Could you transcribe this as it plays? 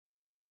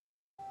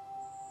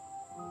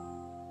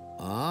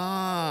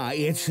Ah,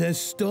 it's a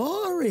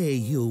story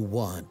you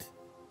want.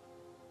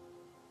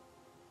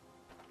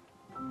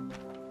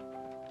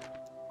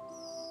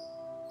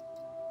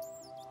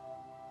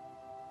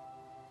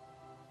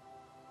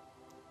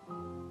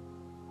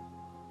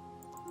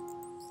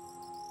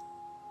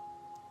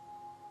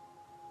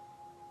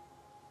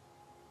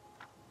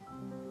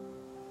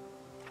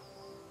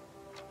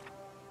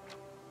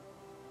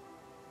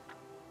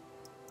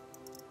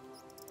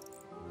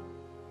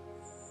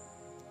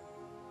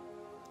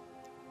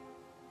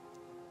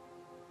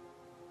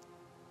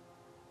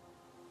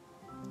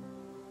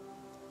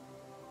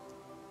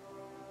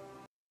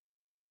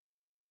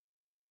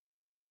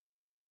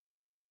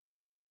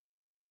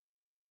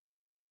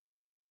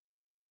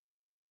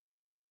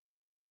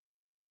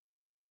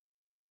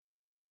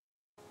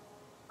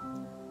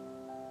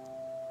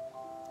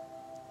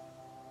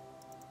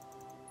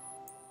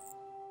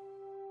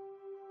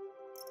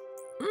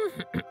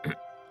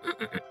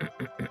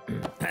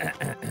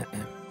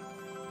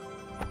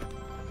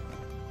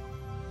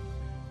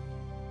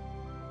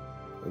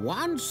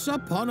 Once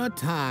upon a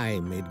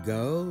time, it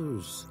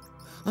goes,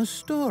 a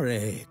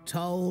story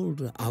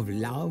told of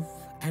love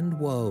and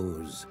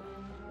woes,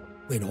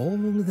 when all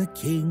the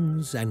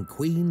kings and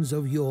queens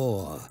of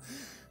yore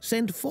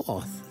sent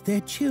forth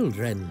their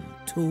children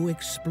to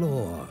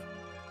explore.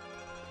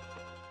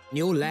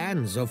 New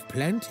lands of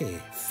plenty,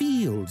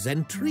 fields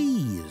and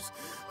trees,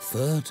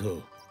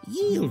 fertile,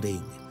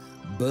 yielding,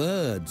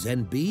 birds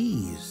and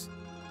bees.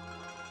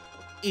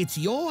 It's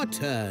your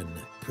turn,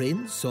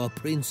 Prince or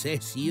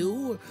Princess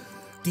you.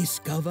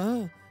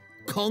 Discover,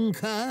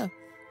 conquer,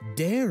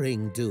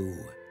 daring do.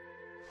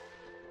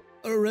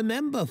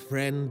 Remember,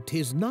 friend,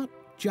 'tis not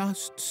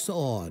just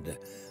sword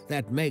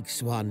that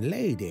makes one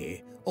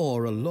lady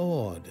or a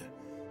lord.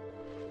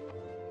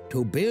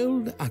 To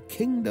build a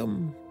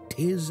kingdom,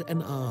 'tis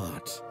an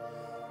art,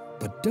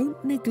 but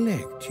don't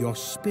neglect your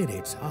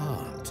spirit's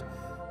heart.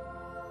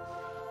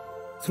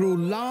 Through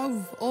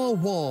love or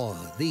war,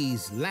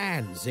 these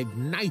lands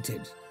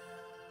ignited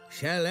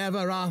shall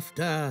ever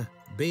after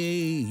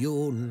be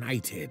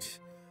united.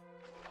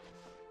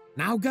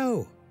 Now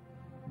go,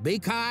 be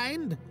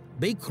kind,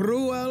 be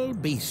cruel,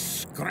 be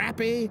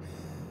scrappy,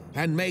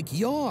 and make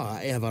your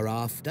ever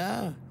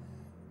after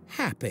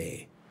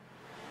happy.